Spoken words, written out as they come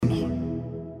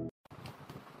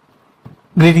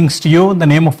Greetings to you in the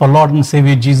name of our Lord and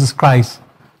Savior Jesus Christ.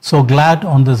 So glad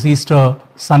on this Easter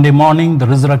Sunday morning, the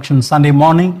Resurrection Sunday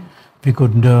morning, we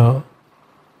could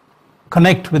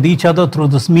connect with each other through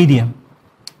this medium.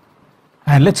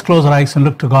 And let's close our eyes and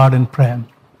look to God in prayer.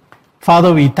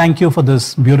 Father, we thank you for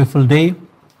this beautiful day.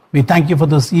 We thank you for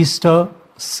this Easter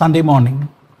Sunday morning,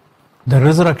 the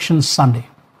Resurrection Sunday.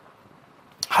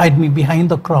 Hide me behind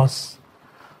the cross.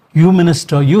 You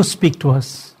minister, you speak to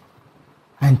us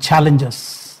and challenge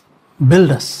us,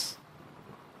 build us,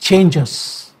 change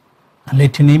us, and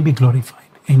let your name be glorified.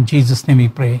 In Jesus' name we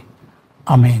pray.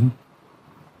 Amen.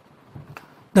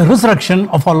 The resurrection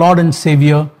of our Lord and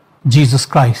Savior, Jesus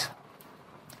Christ.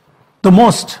 The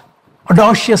most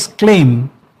audacious claim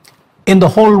in the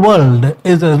whole world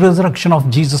is the resurrection of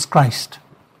Jesus Christ.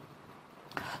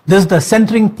 This is the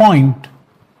centering point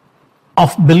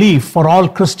of belief for all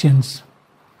Christians.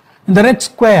 In the Red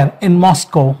Square in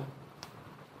Moscow,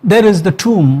 there is the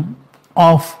tomb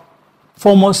of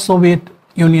former Soviet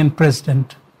Union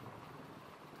President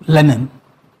Lenin.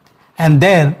 And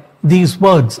there these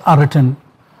words are written,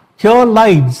 Here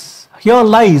lies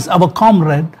our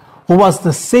comrade who was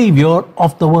the savior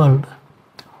of the world.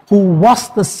 Who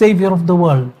was the savior of the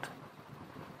world.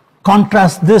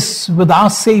 Contrast this with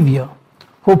our Savior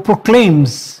who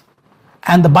proclaims,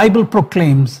 and the Bible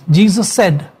proclaims, Jesus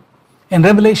said in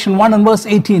Revelation 1 and verse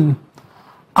 18,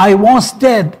 I was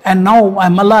dead and now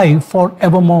I'm alive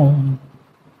forevermore.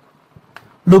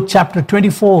 Luke chapter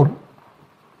 24,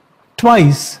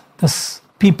 twice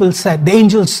the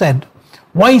angels said,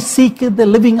 Why seeketh the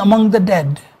living among the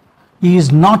dead? He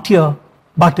is not here,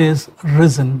 but is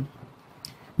risen.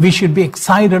 We should be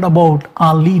excited about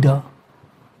our leader,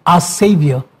 our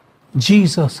Savior,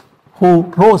 Jesus, who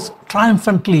rose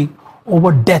triumphantly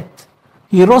over death.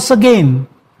 He rose again,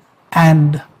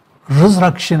 and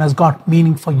resurrection has got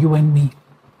meaning for you and me.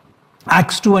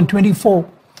 Acts 2 and 24,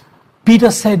 Peter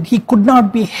said he could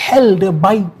not be held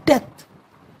by death.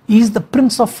 He is the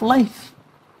Prince of life.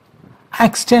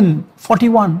 Acts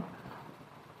 10:41,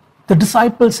 the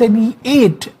disciples said he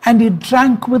ate and he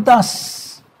drank with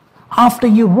us after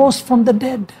he rose from the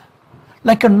dead.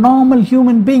 Like a normal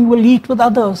human being will eat with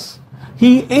others,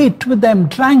 he ate with them,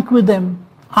 drank with them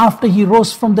after he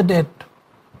rose from the dead.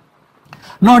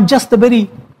 Not just the very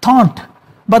thought,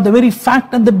 but the very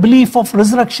fact and the belief of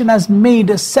resurrection has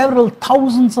made several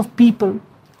thousands of people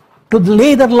to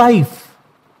lay their life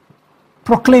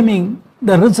proclaiming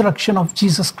the resurrection of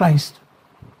Jesus Christ.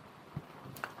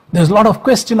 There's a lot of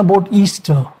question about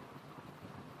Easter.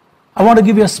 I want to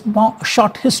give you a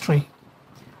short history.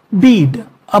 Bede,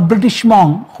 a British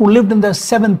monk who lived in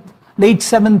the late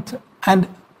 7th and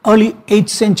early 8th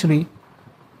century,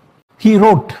 he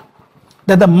wrote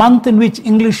that the month in which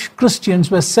English Christians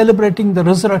were celebrating the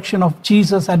resurrection of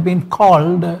Jesus had been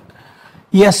called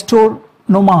Easter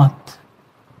Nomath.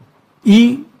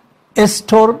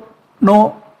 Easter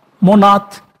no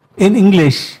Monath in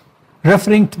English,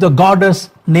 referring to the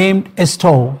goddess named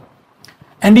Estor.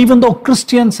 And even though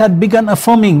Christians had begun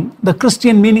affirming the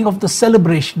Christian meaning of the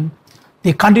celebration,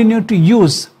 they continued to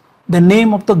use the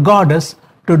name of the goddess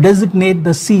to designate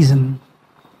the season.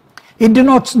 It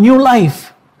denotes new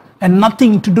life and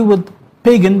nothing to do with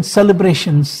pagan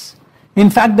celebrations.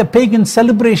 In fact, the pagan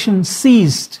celebration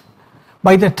ceased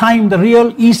by the time the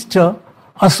real Easter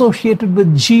associated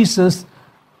with Jesus'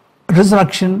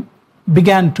 resurrection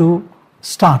began to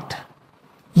start.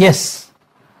 Yes,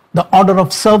 the order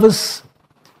of service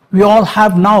we all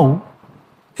have now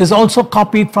is also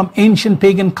copied from ancient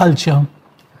pagan culture.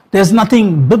 There's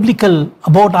nothing biblical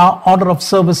about our order of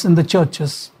service in the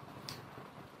churches.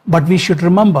 But we should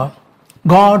remember,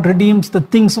 God redeems the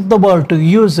things of the world to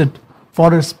use it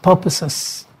for His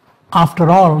purposes.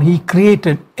 After all, He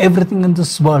created everything in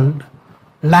this world,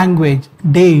 language,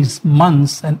 days,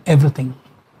 months, and everything.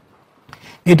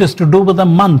 It is to do with a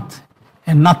month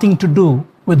and nothing to do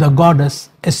with the goddess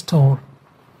Estor.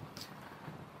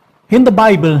 In the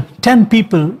Bible, 10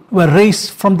 people were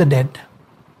raised from the dead.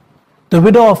 The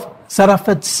widow of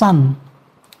Zarephath's son,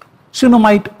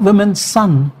 Shunammite woman's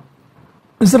son,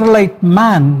 Israelite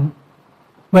man,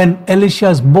 when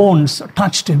Elisha's bones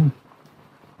touched him,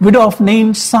 widow of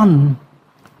Nain's son,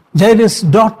 Jairus'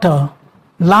 daughter,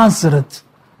 Lazarus,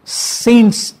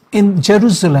 saints in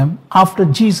Jerusalem after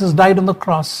Jesus died on the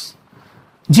cross,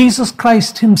 Jesus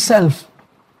Christ Himself,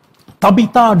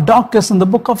 Tabitha, Dorcas in the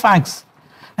book of Acts,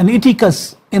 and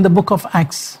Eutychus in the book of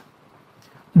Acts.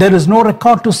 There is no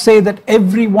record to say that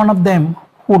every one of them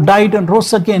who died and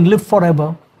rose again lived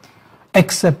forever,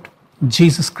 except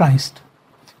Jesus Christ.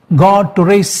 God to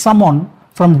raise someone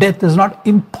from death is not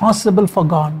impossible for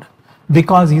God,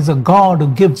 because He's a God who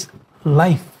gives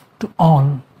life to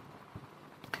all.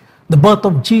 The birth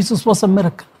of Jesus was a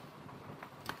miracle.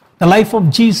 The life of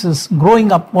Jesus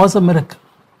growing up was a miracle.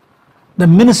 The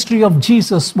ministry of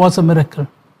Jesus was a miracle.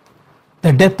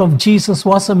 The death of Jesus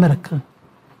was a miracle.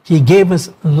 He gave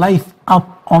his life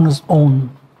up on his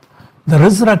own. The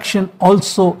resurrection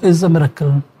also is a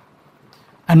miracle.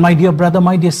 And my dear brother,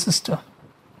 my dear sister,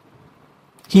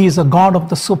 he is a God of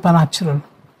the supernatural.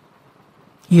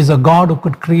 He is a God who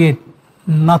could create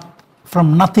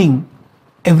from nothing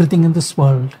everything in this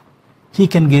world. He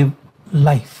can give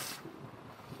life.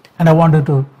 And I wanted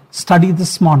to study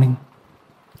this morning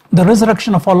the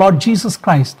resurrection of our Lord Jesus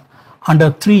Christ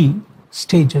under 3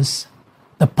 stages: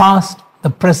 the past, the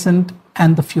present,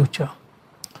 and the future.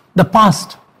 The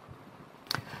past.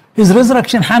 His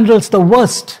resurrection handles the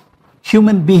worst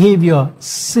human behavior,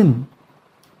 sin.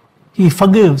 He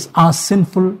forgives our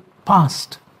sinful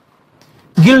past.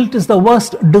 Guilt is the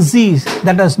worst disease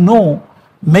that has no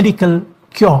medical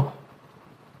cure.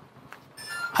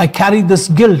 I carried this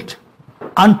guilt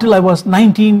until I was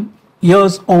 19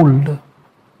 years old.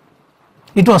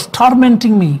 It was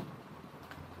tormenting me.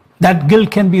 That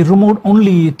guilt can be removed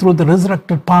only through the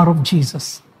resurrected power of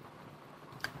Jesus.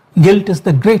 Guilt is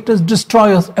the greatest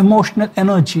destroyer of emotional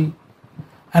energy,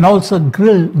 and also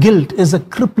guilt is a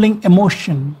crippling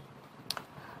emotion.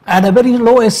 I had a very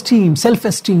low esteem,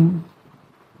 self-esteem.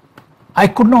 I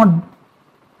could not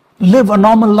live a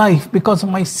normal life because of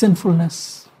my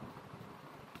sinfulness.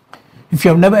 If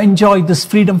you have never enjoyed this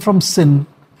freedom from sin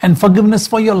and forgiveness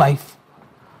for your life,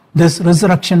 this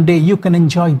resurrection day you can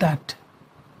enjoy that.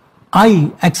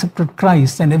 I accepted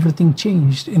Christ and everything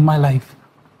changed in my life.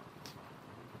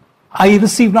 I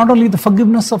received not only the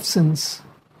forgiveness of sins,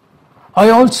 I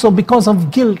also, because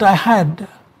of guilt, I had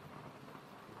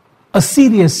a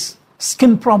serious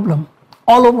skin problem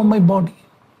all over my body.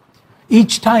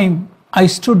 Each time I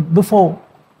stood before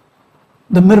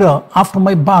the mirror after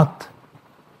my bath,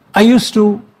 I used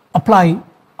to apply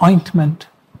ointment.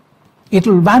 It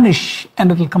will vanish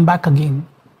and it will come back again.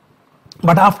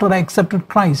 But after I accepted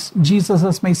Christ, Jesus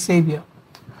as my Savior,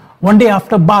 one day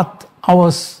after bath, I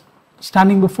was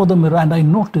standing before the mirror and I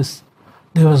noticed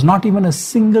there was not even a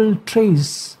single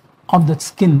trace of that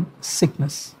skin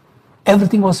sickness.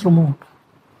 Everything was removed.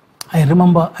 I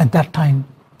remember at that time,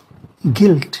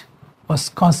 guilt was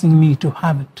causing me to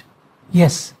have it.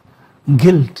 Yes,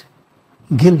 guilt.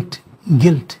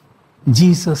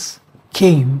 Jesus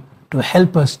came to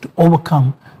help us to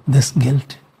overcome this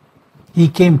guilt. He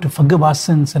came to forgive our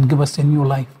sins and give us a new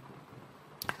life.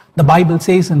 The Bible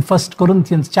says in 1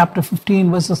 Corinthians chapter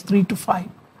 15 verses 3 to 5,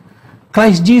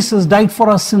 Christ Jesus died for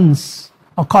our sins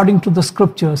according to the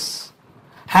scriptures,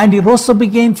 and he rose up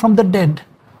again from the dead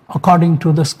according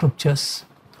to the scriptures.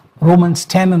 Romans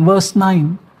 10 and verse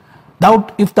 9,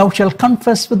 if thou shalt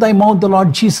confess with thy mouth the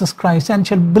Lord Jesus Christ and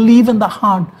shalt believe in the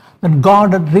heart that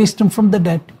God had raised him from the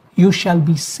dead, you shall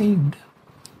be saved.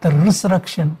 The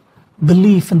resurrection,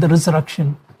 belief in the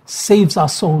resurrection saves our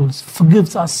souls,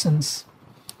 forgives our sins.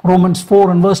 Romans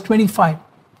 4 and verse 25,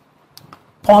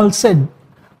 Paul said,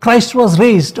 Christ was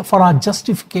raised for our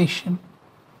justification.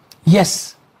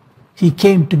 Yes, he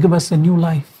came to give us a new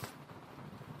life.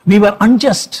 We were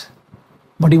unjust,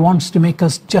 but he wants to make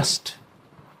us just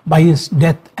by his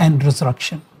death and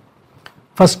resurrection.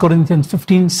 1 Corinthians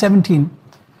 15:17,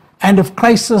 and if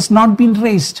Christ has not been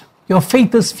raised, your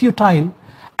faith is futile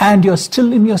and you're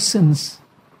still in your sins.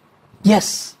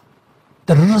 Yes,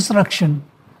 the resurrection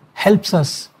helps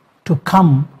us to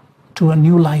come to a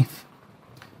new life.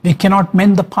 We cannot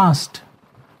mend the past,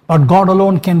 but God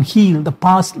alone can heal the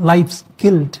past life's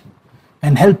guilt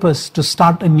and help us to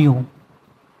start anew.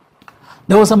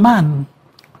 There was a man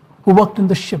who worked in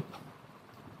the ship.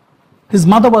 His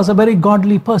mother was a very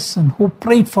godly person who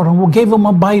prayed for him, who gave him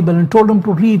a Bible and told him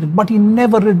to read it, but he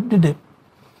never did it.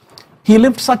 He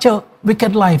lived such a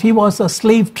wicked life. He was a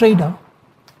slave trader.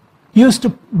 He used to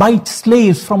buy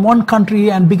slaves from one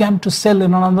country and began to sell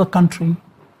in another country.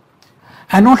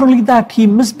 And not only that, he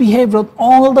misbehaved with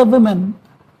all the women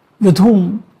with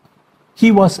whom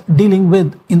he was dealing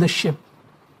with in the ship.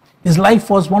 His life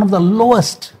was one of the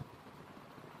lowest.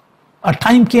 A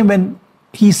time came when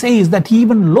he says that he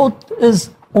even loathed his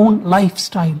own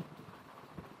lifestyle.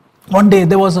 One day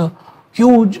there was a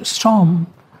huge storm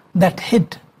that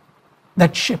hit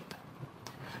that ship.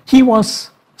 He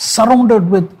was surrounded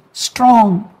with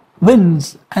strong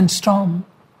winds and storm.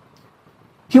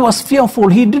 He was fearful.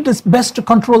 He did his best to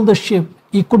control the ship.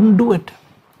 He couldn't do it.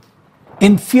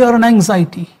 In fear and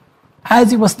anxiety,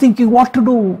 as he was thinking what to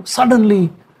do, suddenly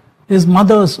his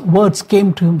mother's words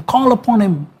came to him. Call upon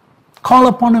him. Call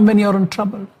upon him when you're in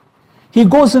trouble. He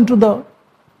goes into the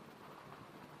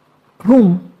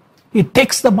room He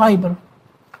takes the Bible,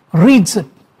 reads it,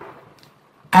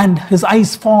 and his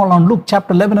eyes fall on Luke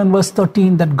chapter 11 and verse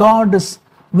 13 that God is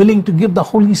willing to give the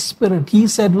Holy Spirit. He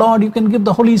said, Lord, you can give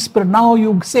the Holy Spirit. Now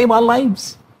you save our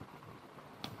lives.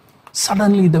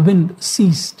 Suddenly the wind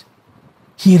ceased.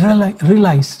 He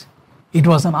realized it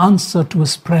was an answer to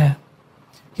his prayer.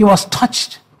 He was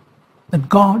touched that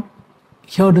God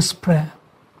heard his prayer.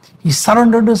 He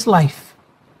surrendered his life.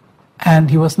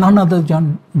 And he was none other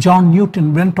than John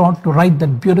Newton went on to write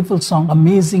that beautiful song,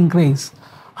 Amazing Grace,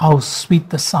 how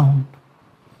sweet the sound.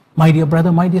 My dear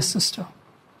brother, my dear sister,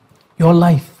 your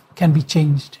life can be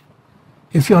changed.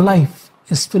 If your life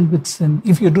is filled with sin,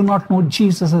 if you do not know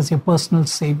Jesus as your personal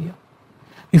Savior,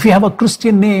 if you have a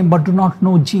Christian name but do not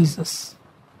know Jesus,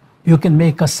 you can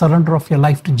make a surrender of your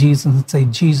life to Jesus and say,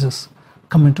 Jesus,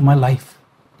 come into my life.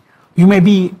 You may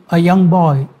be a young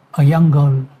boy, a young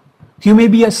girl. You may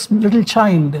be a little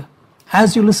child.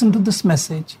 As you listen to this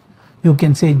message, you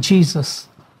can say, Jesus,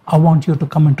 I want you to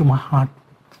come into my heart.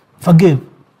 Forgive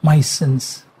my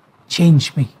sins.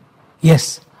 Change me.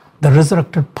 Yes, the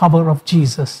resurrected power of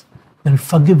Jesus will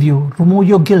forgive you, remove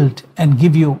your guilt, and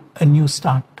give you a new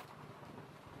start.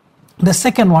 The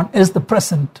second one is the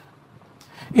present.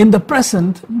 In the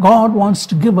present, God wants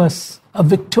to give us a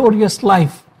victorious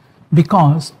life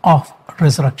because of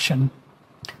resurrection.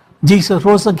 Jesus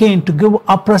rose again to give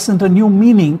our present a new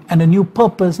meaning and a new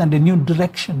purpose and a new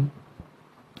direction.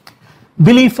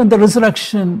 Belief in the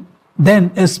resurrection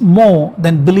then is more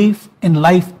than belief in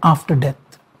life after death.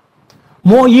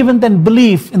 More even than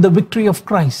belief in the victory of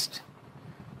Christ.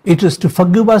 It is to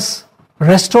forgive us,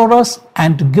 restore us,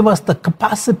 and to give us the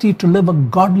capacity to live a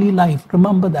godly life.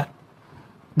 Remember that.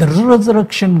 The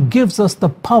resurrection gives us the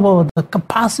power, the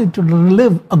capacity to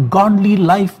live a godly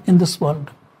life in this world.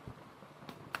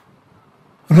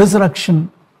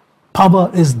 Resurrection power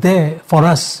is there for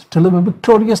us to live a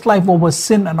victorious life over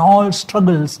sin and all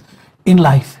struggles in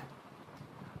life.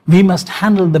 We must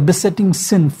handle the besetting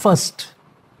sin first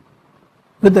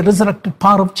with the resurrected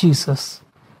power of Jesus,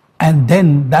 and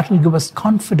then that will give us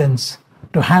confidence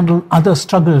to handle other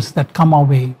struggles that come our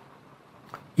way.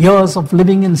 Years of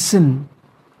living in sin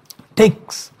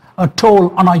takes a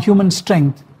toll on our human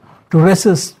strength to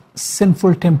resist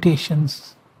sinful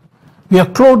temptations. We are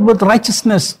clothed with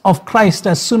righteousness of Christ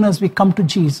as soon as we come to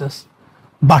Jesus.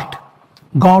 But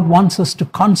God wants us to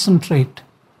concentrate,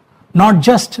 not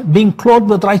just being clothed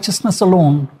with righteousness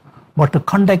alone, but to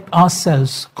conduct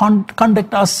ourselves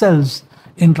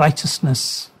in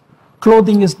righteousness.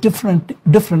 Clothing is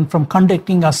different from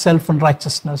conducting ourselves in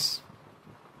righteousness.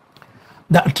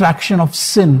 The attraction of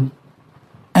sin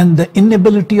and the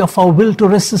inability of our will to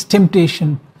resist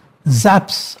temptation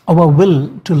zaps our will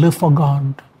to live for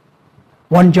God.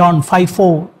 1 John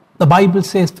 5:4, the Bible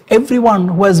says, everyone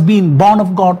who has been born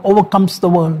of God overcomes the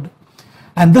world.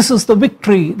 And this is the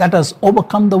victory that has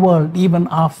overcome the world, even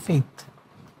our faith.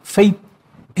 Faith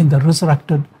in the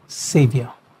resurrected Savior.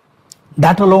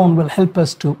 That alone will help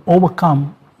us to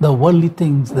overcome the worldly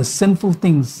things, the sinful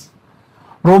things.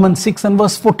 Romans 6 and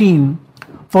verse 14,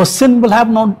 for sin will have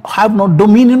no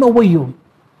dominion over you,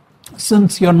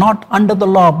 since you're not under the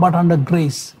law but under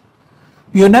grace.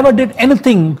 You never did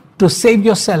anything to save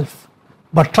yourself,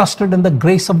 but trusted in the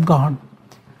grace of God.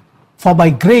 For by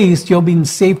grace you have been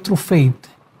saved through faith.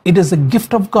 It is a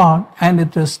gift of God and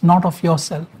it is not of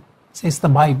yourself, says the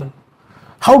Bible.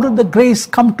 How did the grace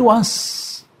come to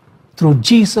us? Through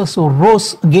Jesus who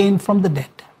rose again from the dead.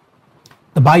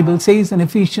 The Bible says in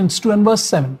Ephesians 2 and verse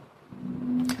 7,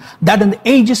 that in the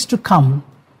ages to come,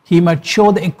 he might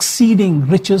show the exceeding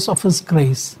riches of his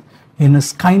grace in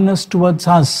his kindness towards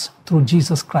us through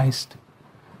Jesus Christ.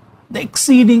 The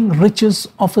exceeding riches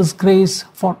of his grace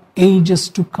for ages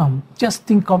to come. Just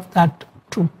think of that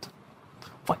truth.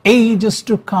 For ages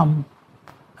to come,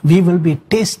 we will be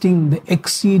tasting the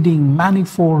exceeding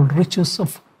manifold riches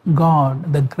of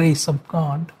God, the grace of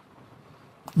God.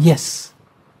 Yes,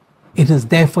 it is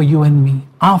there for you and me.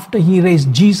 After he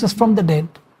raised Jesus from the dead,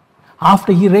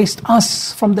 after he raised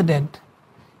us from the dead,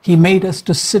 he made us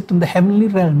to sit in the heavenly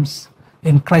realms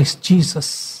in Christ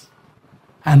Jesus.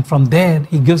 And from there,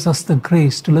 he gives us the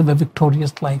grace to live a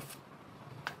victorious life.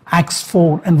 Acts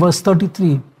 4 and verse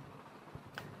 33.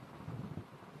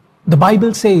 The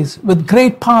Bible says, with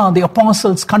great power the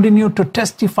apostles continued to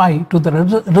testify to the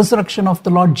resurrection of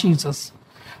the Lord Jesus.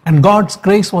 And God's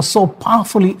grace was so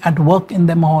powerfully at work in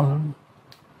them all.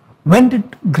 When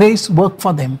did grace work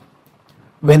for them?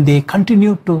 When they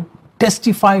continued to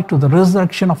testify to the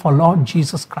resurrection of our Lord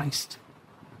Jesus Christ.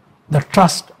 The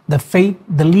trust, the faith,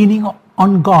 the leaning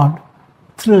on God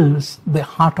thrills the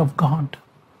heart of God.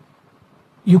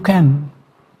 You can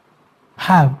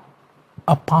have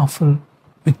a powerful,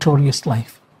 victorious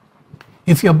life.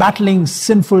 If you're battling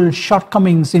sinful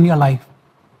shortcomings in your life,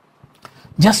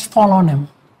 just fall on Him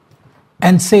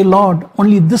and say, Lord,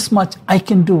 only this much I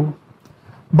can do,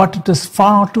 but it is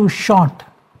far too short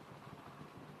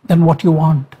than what you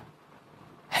want.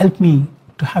 Help me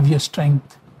to have your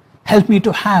strength. Help me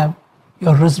to have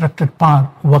your resurrected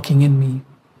power working in me.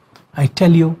 I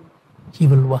tell you, He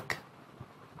will work.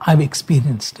 I've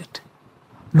experienced it.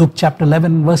 Luke chapter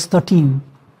 11, verse 13.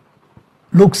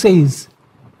 Luke says,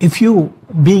 if you,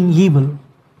 being evil,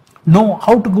 know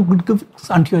how to give good gifts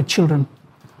unto your children,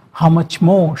 how much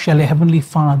more shall your heavenly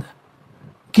Father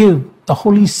give the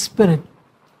Holy Spirit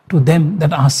to them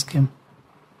that ask Him?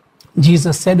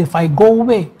 Jesus said, if I go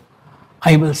away,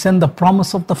 I will send the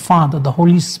promise of the Father, the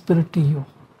Holy Spirit, to you.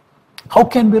 How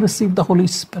can we receive the Holy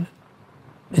Spirit?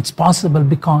 It's possible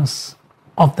because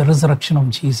of the resurrection of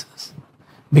Jesus.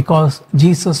 Because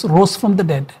Jesus rose from the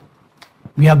dead,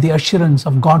 we have the assurance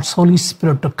of God's Holy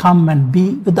Spirit to come and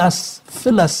be with us,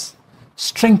 fill us,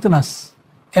 strengthen us,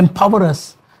 empower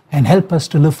us, and help us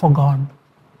to live for God.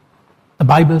 The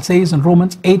Bible says in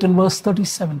Romans 8 and verse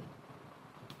 36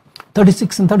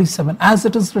 and 37, as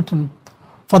it is written,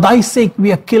 for thy sake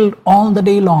we are killed all the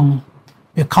day long.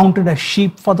 We are counted as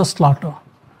sheep for the slaughter.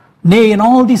 Nay, in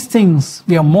all these things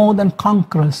we are more than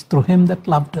conquerors through Him that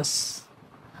loved us.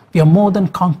 We are more than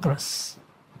conquerors.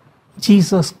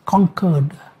 Jesus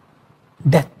conquered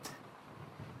death.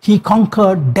 He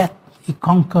conquered death. He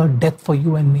conquered death for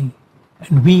you and me.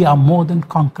 And we are more than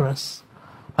conquerors.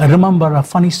 I remember a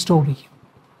funny story.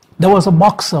 There was a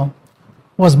boxer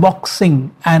who was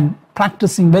boxing and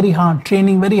practicing very hard,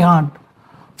 training very hard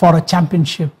for a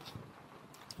championship,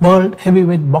 World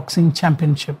Heavyweight Boxing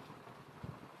Championship.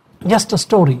 Just a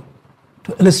story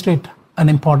to illustrate an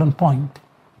important point.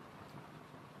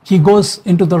 He goes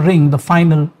into the ring, the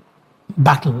final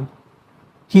battle.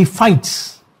 He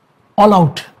fights all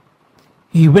out.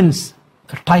 He wins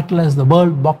the title as the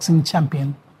World Boxing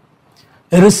Champion.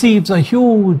 He receives a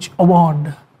huge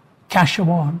award, cash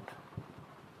award.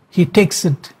 He takes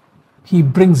it, he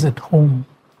brings it home,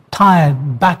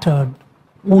 tired, battered,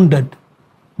 wounded,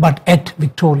 but yet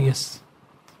victorious.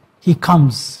 He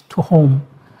comes to home.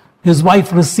 His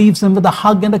wife receives him with a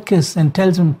hug and a kiss and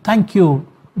tells him, thank you,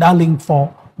 darling,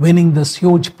 for winning this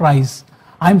huge prize.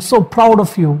 I'm so proud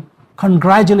of you.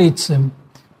 Congratulates him,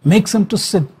 makes him to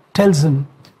sit, tells him,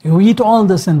 you eat all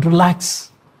this and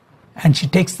relax. And she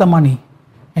takes the money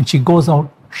and she goes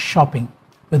out shopping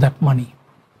with that money.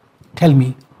 Tell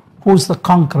me, who's the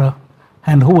conqueror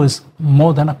and who is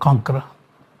more than a conqueror?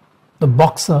 The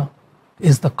boxer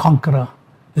is the conqueror.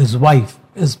 His wife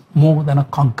is more than a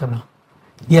conqueror.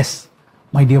 Yes,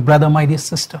 my dear brother, my dear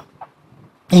sister,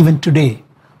 even today,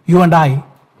 you and I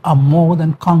are more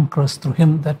than conquerors through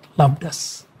Him that loved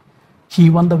us. He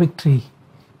won the victory.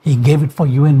 He gave it for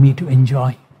you and me to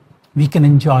enjoy. We can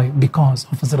enjoy because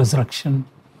of His resurrection.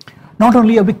 Not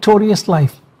only a victorious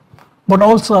life, but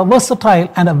also a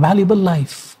versatile and a valuable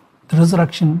life the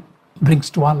resurrection brings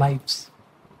to our lives.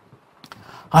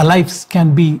 Our lives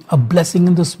can be a blessing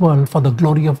in this world for the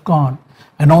glory of God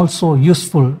and also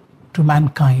useful to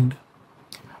mankind.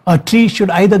 A tree should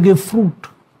either give fruit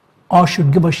or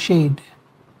should give a shade,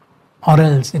 or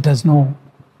else it has no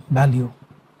value.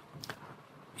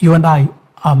 You and I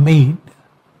are made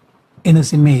in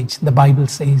His image, the Bible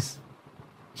says.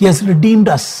 He has redeemed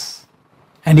us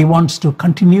and He wants to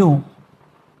continue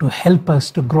to help us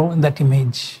to grow in that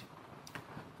image.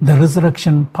 The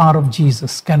resurrection power of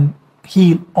Jesus can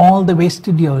heal all the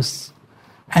wasted years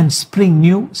and spring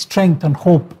new strength and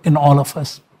hope in all of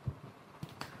us.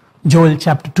 Joel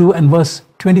chapter 2 and verse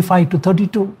 25 to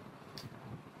 32.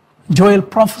 Joel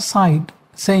prophesied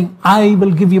saying, I will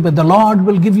give you, but the Lord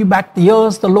will give you back the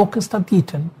years the locust hath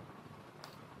eaten.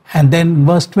 And then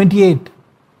verse 28,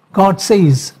 God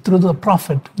says through the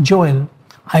prophet Joel,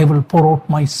 I will pour out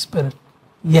my spirit.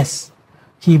 Yes,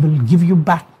 He will give you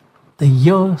back the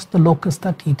years the locust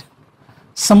hath eaten.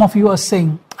 Some of you are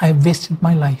saying, I have wasted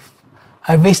my life.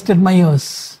 I have wasted my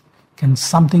years. Can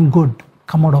something good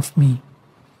come out of me?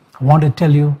 I want to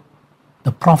tell you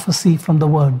the prophecy from the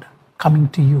word coming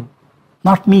to you.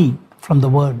 Not me, from the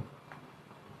word.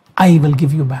 I will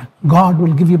give you back. God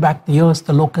will give you back the years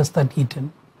the locust hath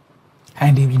eaten.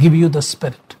 And He will give you the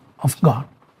Spirit of God.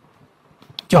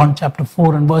 John chapter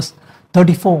 4 and verse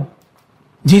 34.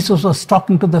 Jesus was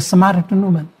talking to the Samaritan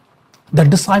woman. The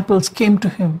disciples came to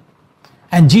Him.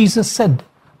 And Jesus said,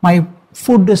 my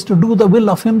food is to do the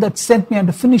will of Him that sent me and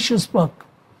to finish His work.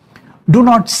 Do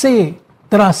not say,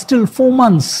 there are still 4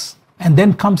 months and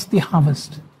then comes the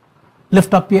harvest.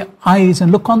 Lift up your eyes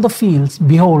and look on the fields.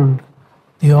 Behold,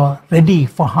 they are ready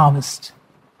for harvest.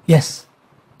 Yes,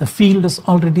 the field is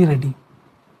already ready.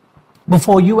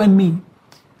 Before you and me,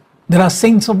 there are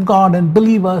saints of God and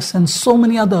believers and so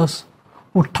many others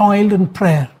who toiled in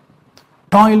prayer,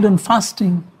 toiled in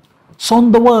fasting,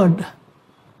 sown the word.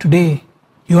 Today,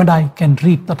 you and I can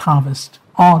reap that harvest.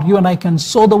 Or you and I can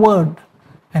sow the word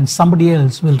and somebody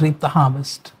else will reap the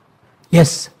harvest.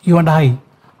 Yes, you and I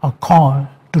are called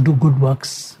to do good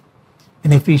works.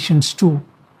 In Ephesians 2,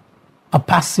 a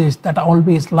passage that I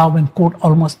always love and quote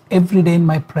almost every day in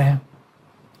my prayer.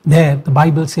 There, the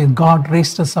Bible says, God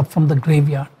raised us up from the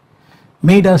graveyard,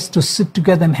 made us to sit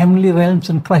together in heavenly realms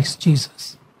in Christ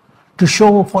Jesus, to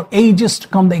show for ages to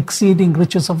come the exceeding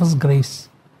riches of His grace.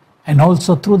 And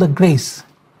also through the grace,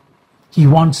 He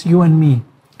wants you and me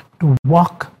to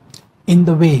walk in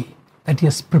the way that He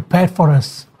has prepared for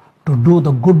us to do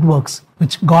the good works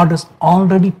which God has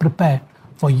already prepared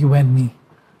for you and me.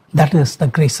 That is the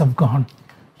grace of God.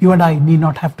 You and I need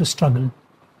not have to struggle.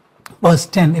 Verse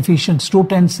 10, Ephesians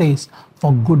 2:10 says,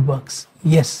 for good works.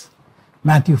 Yes,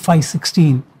 Matthew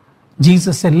 5:16,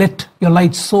 Jesus said, let your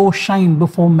light so shine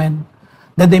before men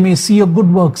that they may see your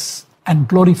good works and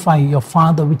glorify your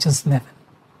Father which is in heaven.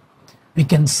 We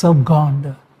can serve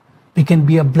God. We can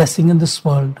be a blessing in this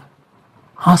world.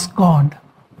 Ask God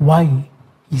why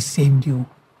He saved you,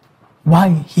 why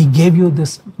He gave you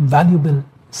this valuable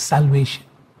salvation.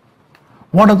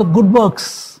 What are the good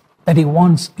works that He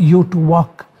wants you to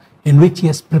walk in which He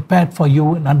has prepared for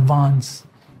you in advance?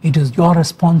 It is your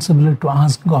responsibility to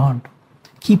ask God.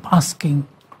 Keep asking.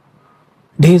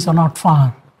 Days are not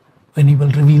far when He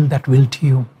will reveal that will to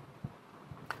you.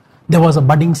 There was a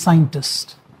budding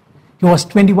scientist. He was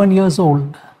 21 years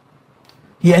old.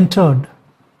 He entered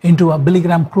into a Billy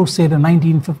Graham crusade in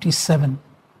 1957.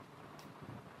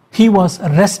 He was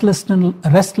restless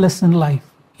in life.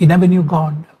 He never knew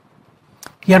God.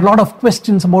 He had a lot of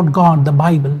questions about God, the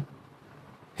Bible.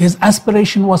 His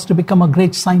aspiration was to become a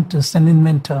great scientist and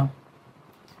inventor.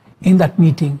 In that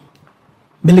meeting,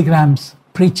 Billy Graham's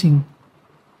preaching,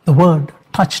 the word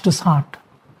touched his heart.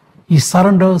 He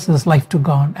surrenders his life to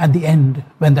God at the end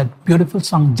when that beautiful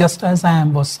song, Just As I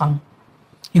Am, was sung.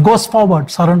 He goes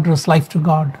forward, surrenders his life to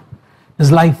God.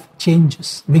 His life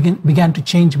changes, began to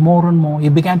change more and more. He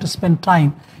began to spend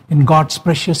time in God's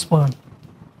precious word.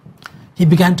 He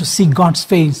began to seek God's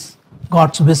face,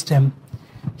 God's wisdom.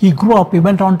 He grew up, he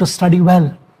went on to study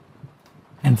well.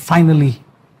 And finally,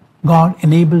 God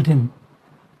enabled him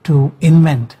to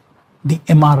invent the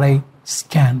MRI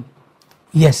scan.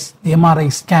 Yes, the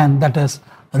MRI scan that has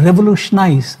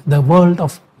revolutionized the world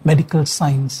of medical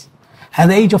science. At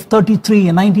the age of 33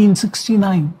 in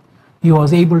 1969, he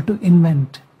was able to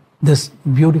invent this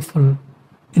beautiful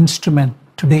instrument.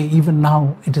 Today, even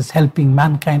now, it is helping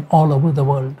mankind all over the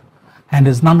world and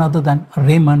is none other than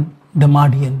Raymond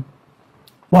Damadian.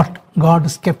 What God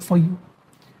has kept for you.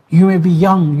 You may be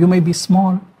young, you may be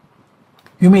small.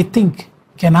 You may think,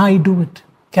 can I do it?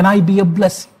 Can I be a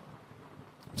blessing?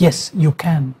 Yes, you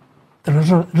can.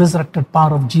 The resurrected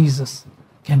power of Jesus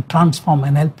can transform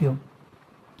and help you.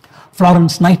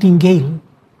 Florence Nightingale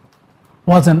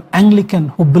was an Anglican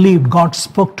who believed God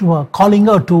spoke to her, calling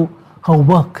her to her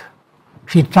work.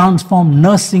 She transformed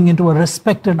nursing into a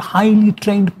respected, highly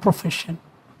trained profession.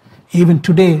 Even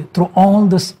today, through all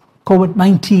this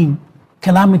COVID-19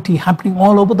 calamity happening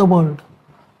all over the world,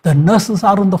 the nurses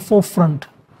are on the forefront,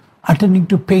 attending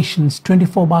to patients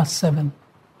 24/7,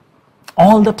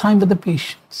 all the time with the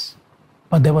patients.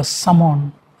 But there was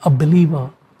someone, a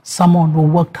believer, someone who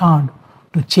worked hard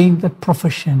to change that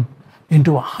profession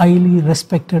into a highly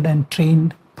respected and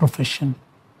trained profession.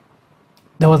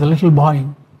 There was a little boy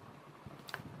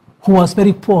who was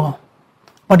very poor,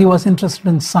 but he was interested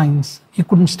in science. He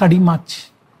couldn't study much.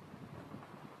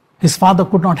 His father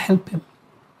could not help him.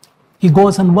 He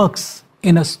goes and works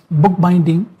in a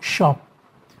bookbinding shop.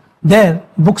 There,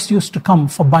 books used to come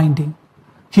for binding.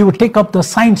 He would take up the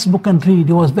science book and read.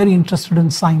 He was very interested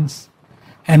in science.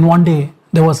 And one day,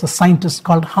 there was a scientist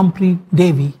called Humphrey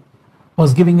Davy,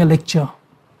 was giving a lecture.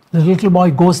 The little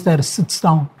boy goes there, sits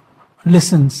down,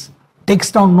 listens,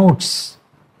 takes down notes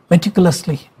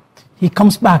meticulously. He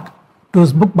comes back to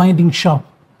his bookbinding shop.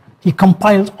 He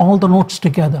compiles all the notes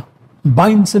together,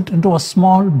 binds it into a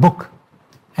small book,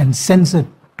 and sends it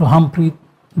to Humphrey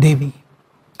Davy.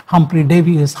 Humphrey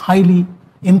Davy is highly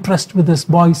impressed with this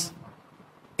boy's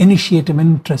initiative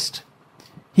and interest.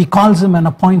 He calls him and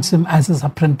appoints him as his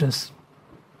apprentice.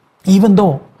 Even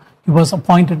though he was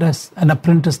appointed as an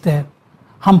apprentice there,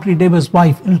 Humphrey Davy's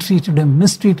wife ill-treated him,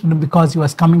 mistreated him because he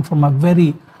was coming from a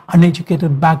very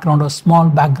uneducated background, a small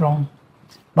background.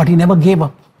 But he never gave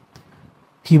up.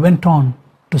 He went on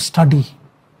to study,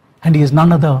 and he is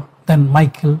none other than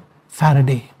Michael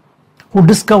Faraday, who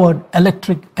discovered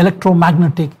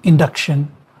electromagnetic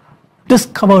induction,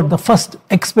 discovered the first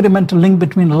experimental link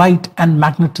between light and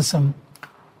magnetism,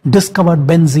 discovered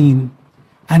benzene,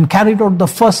 and carried out the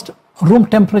first room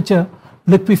temperature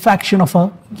liquefaction of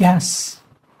a gas.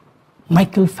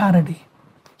 Michael Faraday,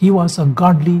 he was a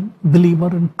godly believer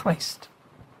in Christ.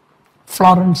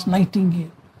 Florence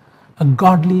Nightingale, a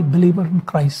godly believer in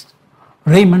Christ.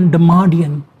 Raymond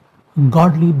Damadian, a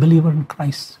godly believer in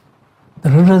Christ.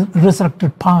 The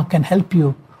resurrected power can help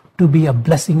you to be a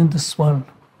blessing in this world.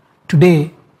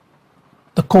 Today,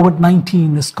 the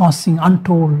COVID-19 is causing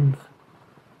untold,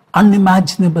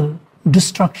 unimaginable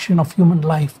destruction of human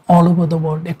life all over the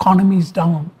world. Economy is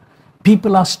down.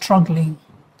 People are struggling.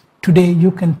 Today,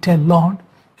 you can tell, Lord,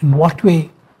 in what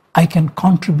way I can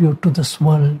contribute to this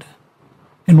world.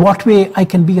 In what way I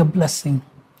can be a blessing.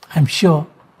 I'm sure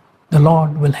the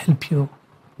Lord will help you.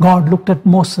 God looked at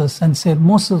Moses and said,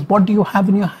 Moses, what do you have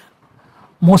in your hand?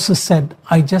 Moses said,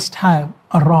 I just have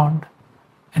a rod.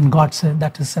 And God said,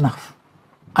 that is enough.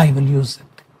 I will use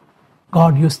it.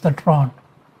 God used that rod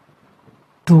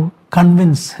to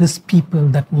convince his people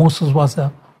that Moses was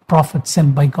a prophet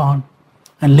sent by God.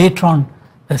 And later on,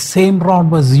 the same rod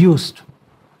was used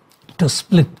to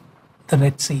split the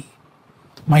Red Sea.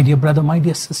 My dear brother, my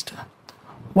dear sister,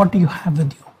 what do you have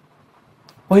with you?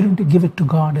 Why don't you give it to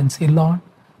God and say, Lord,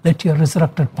 let your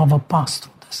resurrected power pass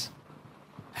through this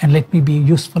and let me be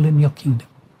useful in your kingdom.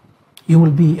 You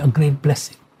will be a great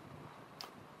blessing.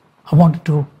 I wanted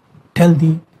to tell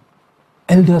the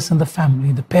elders in the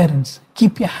family, the parents,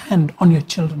 keep your hand on your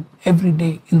children every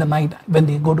day in the night when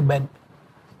they go to bed.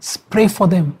 Pray for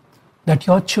them that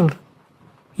your children,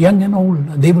 young and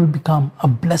old, they will become a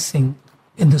blessing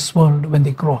in this world when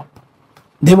they grow up.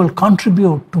 They will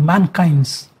contribute to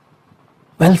mankind's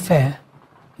welfare.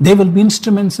 They will be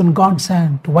instruments in God's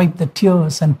hand to wipe the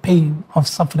tears and pain of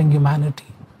suffering humanity.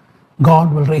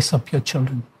 God will raise up your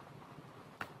children.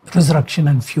 Resurrection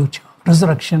and future.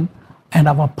 Resurrection and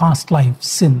our past life,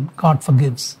 sin, God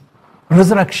forgives.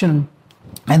 Resurrection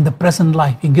and the present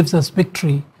life, He gives us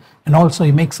victory, and also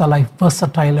He makes our life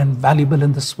versatile and valuable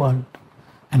in this world.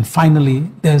 And finally,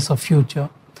 there is a future.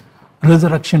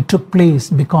 Resurrection took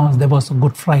place because there was a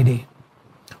Good Friday.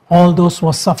 All those who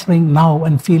are suffering now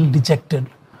and feel dejected,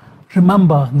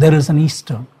 remember there is an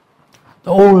Easter.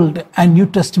 The Old and New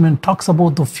Testament talks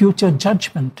about the future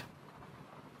judgment.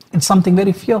 It's something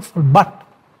very fearful, but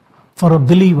for a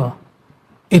believer,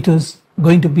 it is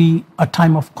going to be a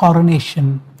time of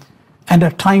coronation and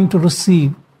a time to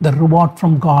receive the reward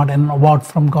from God and an award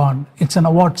from God. It's an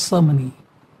award ceremony.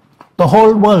 The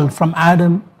whole world from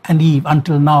Adam and Eve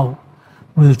until now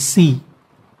will see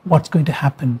what's going to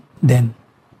happen then.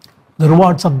 The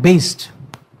rewards are based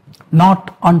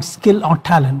not on skill or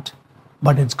talent,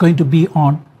 but it's going to be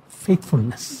on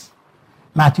faithfulness.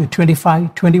 Matthew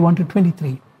 25, 21 to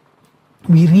 23.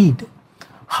 We read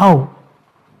how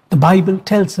the Bible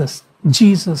tells us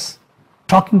Jesus,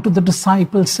 talking to the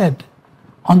disciples, said,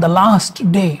 on the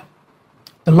last day,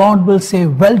 the Lord will say,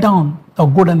 well done, thou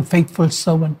good and faithful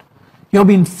servant. You have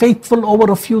been faithful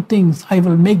over a few things. I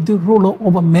will make thee ruler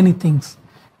over many things.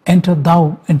 Enter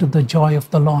thou into the joy of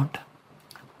the Lord.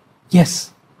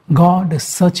 Yes, God is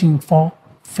searching for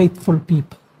faithful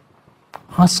people.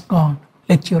 Ask God,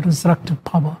 let your resurrected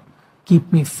power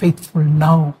keep me faithful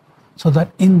now, so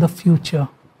that in the future,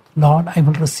 Lord, I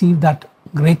will receive that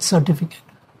great certificate.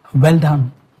 Well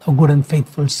done, thou good and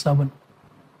faithful servant.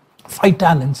 5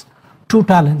 talents, 2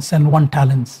 talents, and 1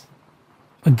 talent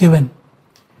were given.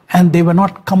 And they were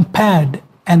not compared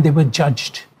and they were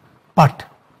judged, but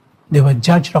they were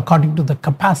judged according to the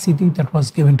capacity that was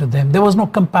given to them. There was no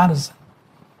comparison.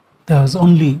 There was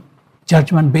only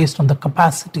judgment based on the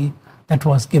capacity that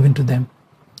was given to them.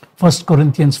 1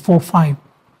 Corinthians 4:5.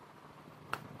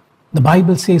 The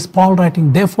Bible says, Paul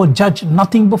writing, therefore judge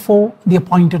nothing before the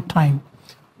appointed time.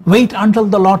 Wait until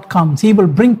the Lord comes. He will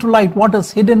bring to light what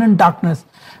is hidden in darkness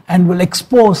and will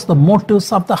expose the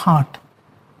motives of the heart.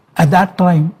 At that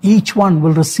time, each one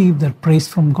will receive their praise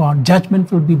from God.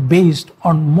 Judgment will be based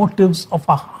on motives of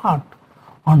our heart,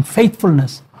 on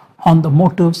faithfulness, on the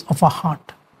motives of our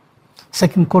heart.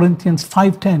 2 Corinthians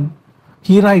 5:10,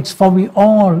 he writes, for we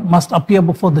all must appear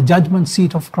before the judgment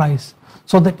seat of Christ,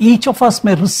 so that each of us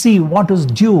may receive what is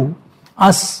due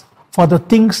us for the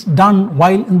things done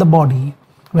while in the body,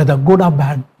 whether good or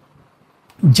bad.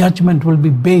 Judgment will be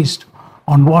based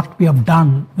on what we have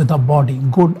done with our body,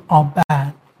 good or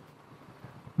bad.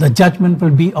 The judgment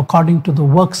will be according to the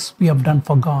works we have done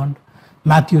for God.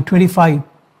 Matthew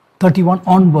 25:31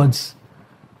 onwards,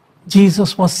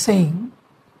 Jesus was saying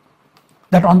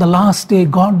that on the last day,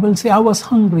 God will say, I was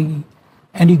hungry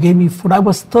and you gave me food. I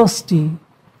was thirsty,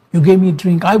 you gave me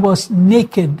drink. I was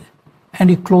naked, and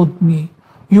you clothed me.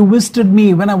 You visited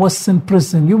me when I was in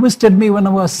prison. You visited me when I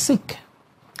was sick.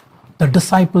 The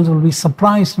disciples will be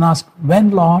surprised and ask,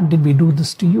 when, Lord, did we do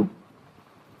this to you?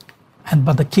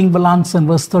 But the king will answer in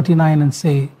verse 39 and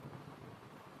say,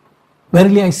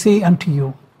 verily I say unto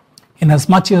you,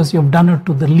 inasmuch as you have done it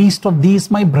to the least of these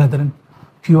my brethren,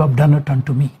 you have done it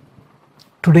unto me.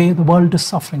 Today the world is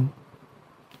suffering.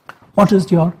 What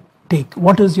is your take?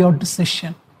 What is your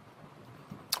decision?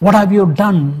 What have you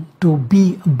done to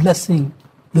be a blessing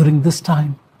during this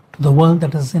time to the world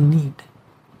that is in need?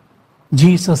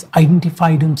 Jesus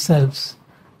identified himself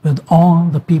with all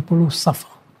the people who suffer.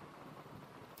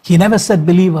 He never said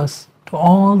believers, to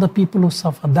all the people who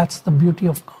suffer. That's the beauty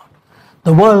of God.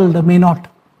 The world may not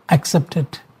accept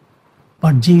it,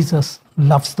 but Jesus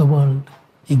loves the world.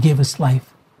 He gave his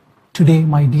life. Today,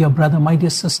 my dear brother, my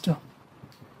dear sister,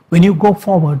 when you go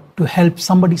forward to help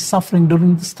somebody suffering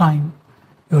during this time,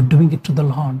 you're doing it to the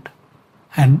Lord,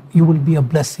 and you will be a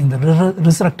blessing. The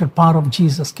resurrected power of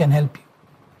Jesus can help you.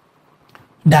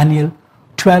 Daniel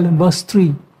 12 and verse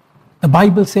 3, the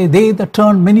Bible says, they that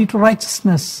turn many to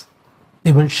righteousness,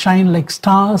 they will shine like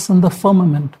stars in the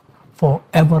firmament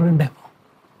forever and ever.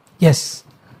 Yes,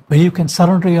 when you can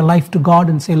surrender your life to God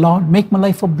and say, Lord, make my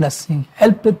life a blessing.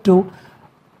 Help it to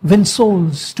win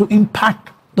souls, to impact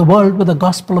the world with the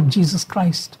gospel of Jesus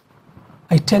Christ.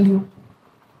 I tell you,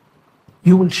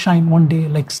 you will shine one day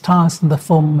like stars in the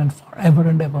firmament forever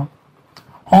and ever.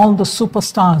 All the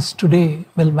superstars today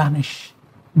will vanish,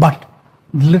 but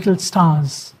the little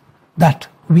stars that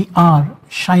we are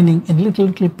shining in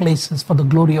little places for the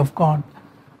glory of God,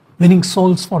 winning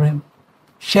souls for him,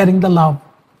 sharing the love,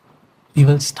 we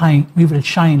will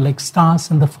shine like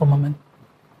stars in the firmament.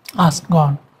 Ask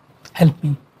God, help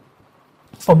me.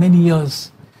 For many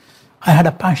years, I had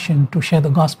a passion to share the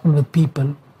gospel with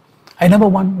people. I never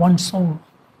won one soul.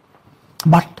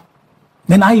 But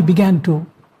when I began to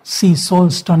see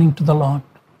souls turning to the Lord,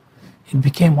 it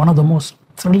became one of the most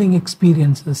thrilling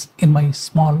experiences in my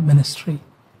small ministry.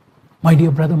 My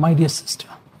dear brother, my dear sister,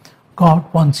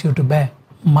 God wants you to bear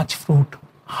much fruit.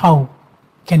 How?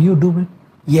 Can you do it?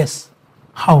 Yes.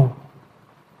 How?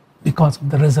 Because of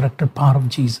the resurrected power of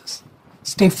Jesus.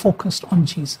 Stay focused on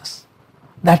Jesus.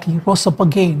 That he rose up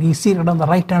again. He's seated on the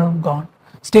right hand of God.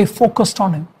 Stay focused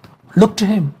on him. Look to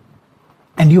him.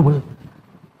 And you will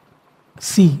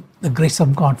see the grace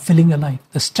of God filling your life.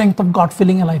 The strength of God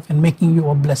filling your life and making you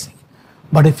a blessing.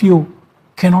 But if you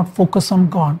cannot focus on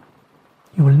God,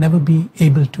 you will never be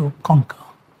able to conquer.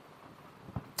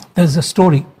 There's a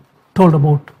story told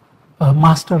about a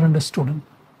master and a student.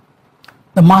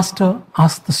 The master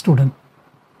asked the student,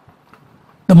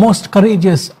 the most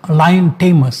courageous lion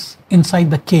tamers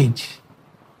inside the cage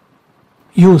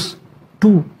use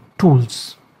two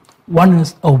tools. One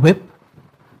is a whip,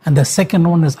 and the second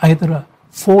one is either a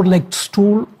four-legged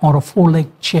stool or a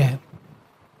four-legged chair.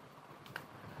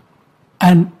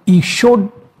 And he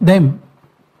showed them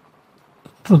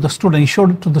to the student, he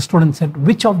showed it to the student and said,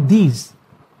 which of these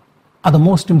are the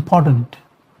most important?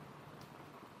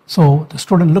 So the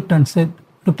student looked at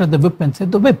the whip and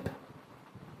said, the whip.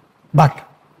 But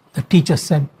the teacher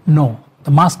said no.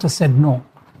 The master said no.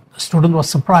 The student was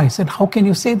surprised, said, how can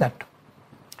you say that?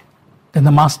 Then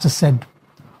the master said,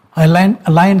 a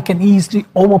lion can easily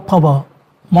overpower,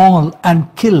 maul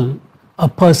and kill a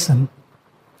person.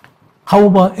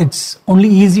 However, it's only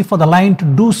easy for the lion to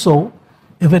do so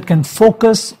if it can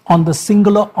focus on the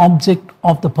singular object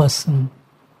of the person.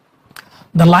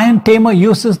 The lion tamer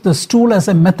uses the stool as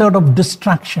a method of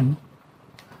distraction.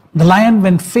 The lion,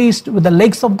 when faced with the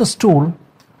legs of the stool,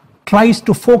 tries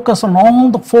to focus on all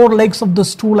the four legs of the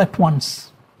stool at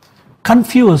once.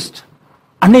 Confused,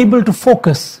 unable to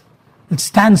focus, it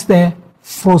stands there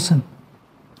frozen.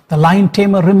 The lion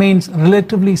tamer remains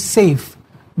relatively safe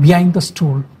behind the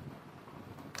stool.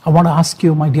 I want to ask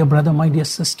you, my dear brother, my dear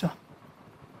sister,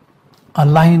 a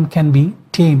lion can be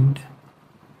tamed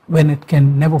when it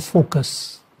can never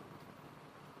focus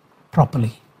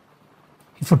properly.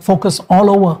 If it focuses all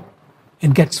over,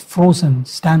 it gets frozen,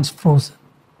 stands frozen,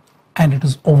 and it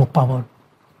is overpowered.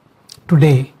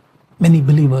 Today, many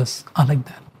believers are like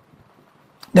that.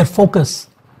 Their focus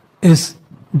is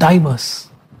diverse.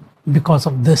 Because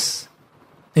of this,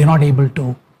 they are not able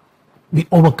to be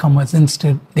overcomers.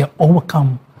 Instead, they are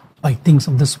overcome by things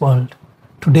of this world.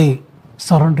 Today,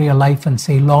 surrender your life and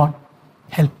say, Lord,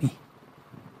 help me.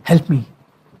 Help me.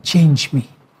 Change me.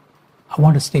 I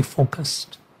want to stay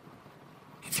focused.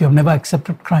 If you have never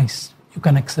accepted Christ, you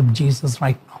can accept Jesus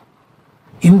right now.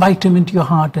 Invite him into your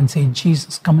heart and say,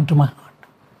 Jesus, come into my heart.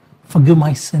 Forgive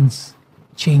my sins.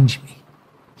 Change me.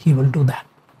 He will do that.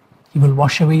 He will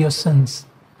wash away your sins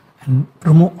and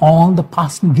remove all the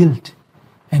past guilt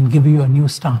and give you a new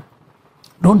start.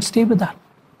 Don't stay with that.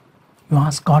 You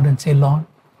ask God and say, Lord,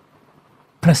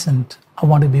 present, I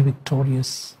want to be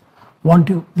victorious. I want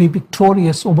to be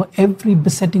victorious over every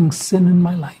besetting sin in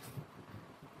my life.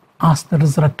 Ask the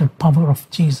resurrected power of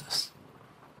Jesus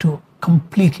to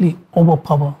completely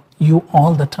overpower you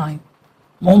all the time.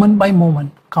 Moment by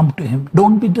moment, come to Him.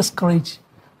 Don't be discouraged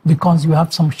because you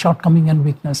have some shortcoming and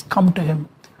weakness. Come to Him.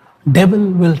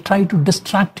 Devil will try to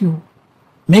distract you,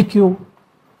 make you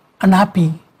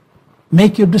unhappy,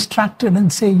 make you distracted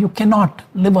and say you cannot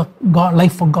live a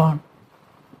life for God.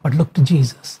 But look to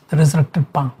Jesus, the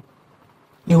resurrected power.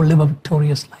 You will live a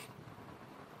victorious life.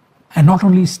 And not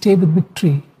only stay with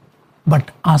victory,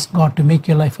 but ask God to make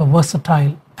your life a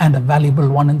versatile and a valuable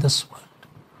one in this world.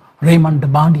 Raymond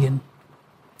Dabadian,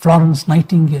 Florence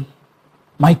Nightingale,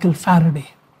 Michael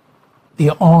Faraday, they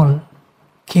all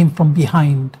came from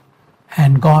behind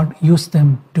and God used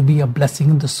them to be a blessing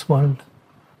in this world.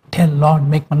 Tell Lord,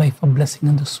 make my life a blessing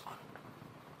in this world.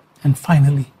 And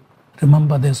finally,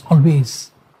 remember there's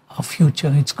always a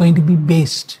future. It's going to be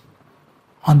based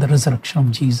on the resurrection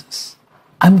of Jesus.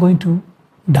 I'm going to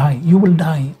die. You will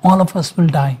die. All of us will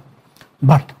die.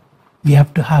 But we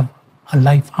have to have a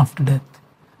life after death.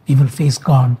 We will face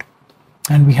God.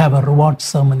 And we have a reward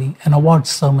ceremony, an award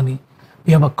ceremony.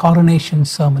 We have a coronation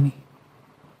ceremony.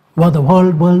 What the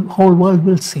whole world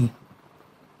will see.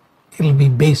 It will be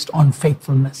based on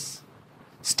faithfulness.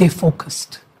 Stay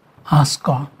focused. Ask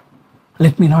God,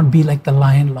 let me not be like the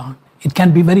lion, Lord. It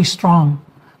can be very strong,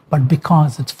 but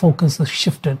because its focus is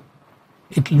shifted,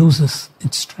 it loses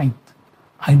its strength.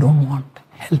 I don't want.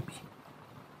 Help me.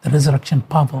 The resurrection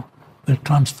power will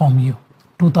transform you.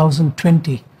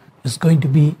 2020 is going to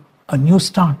be a new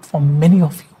start for many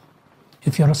of you.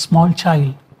 If you're a small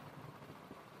child,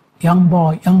 young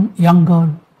boy, young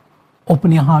girl,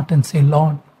 open your heart and say,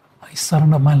 Lord, I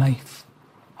surrender my life.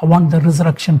 I want the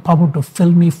resurrection power to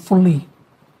fill me fully.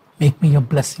 Make me a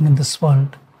blessing in this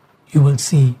world. You will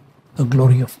see the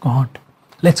glory of God.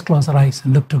 Let's close our eyes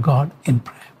and look to God in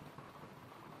prayer.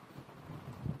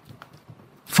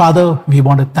 Father, we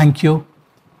want to thank you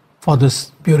for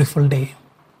this beautiful day.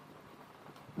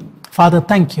 Father,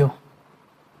 thank you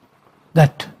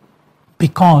that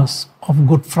because of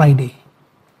Good Friday,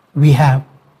 we have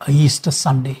a Easter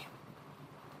Sunday.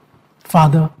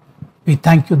 Father, we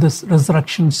thank you this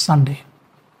Resurrection Sunday.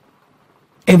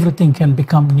 Everything can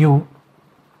become new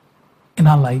in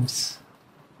our lives.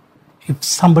 If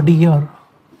somebody here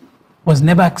was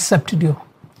never accepted you,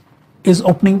 is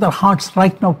opening their hearts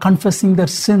right now, confessing their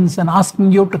sins and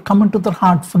asking you to come into their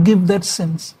heart, forgive their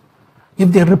sins.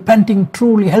 If they're repenting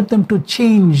truly, help them to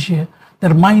change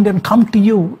their mind and come to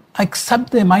you.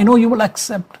 Accept them. I know you will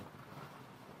accept.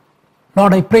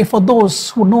 Lord, I pray for those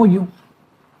who know you.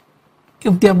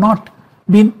 If they have not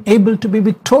been able to be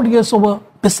victorious over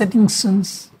besetting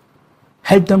sins,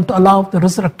 help them to allow the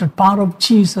resurrected power of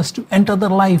Jesus to enter their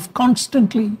life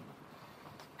constantly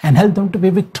and help them to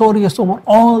be victorious over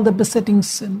all the besetting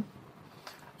sin.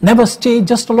 Never stay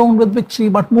just alone with victory,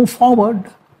 but move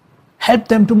forward. Help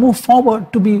them to move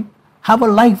forward, to have a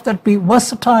life that be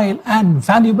versatile and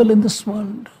valuable in this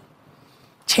world.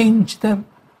 Change their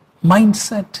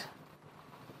mindset.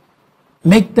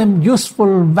 Make them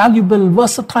useful, valuable,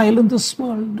 versatile in this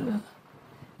world.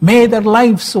 May their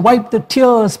lives wipe the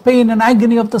tears, pain, and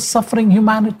agony of the suffering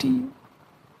humanity.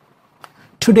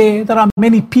 Today, there are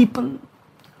many people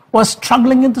who are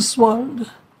struggling in this world.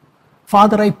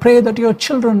 Father, I pray that your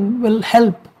children will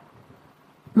help.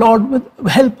 Lord,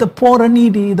 help the poor and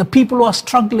needy, the people who are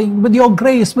struggling with your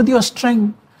grace, with your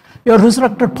strength. Your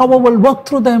resurrected power will work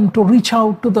through them to reach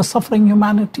out to the suffering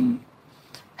humanity.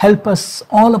 Help us,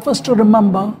 all of us, to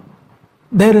remember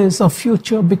there is a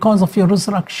future because of your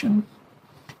resurrection.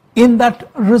 In that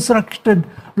resurrected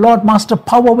Lord Master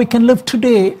power, we can live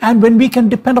today. And when we can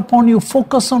depend upon you,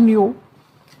 focus on you,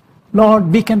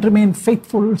 Lord, we can remain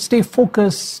faithful, stay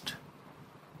focused,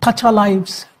 touch our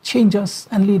lives, change us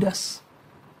and lead us.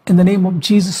 In the name of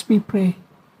Jesus we pray.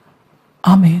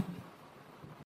 Amen.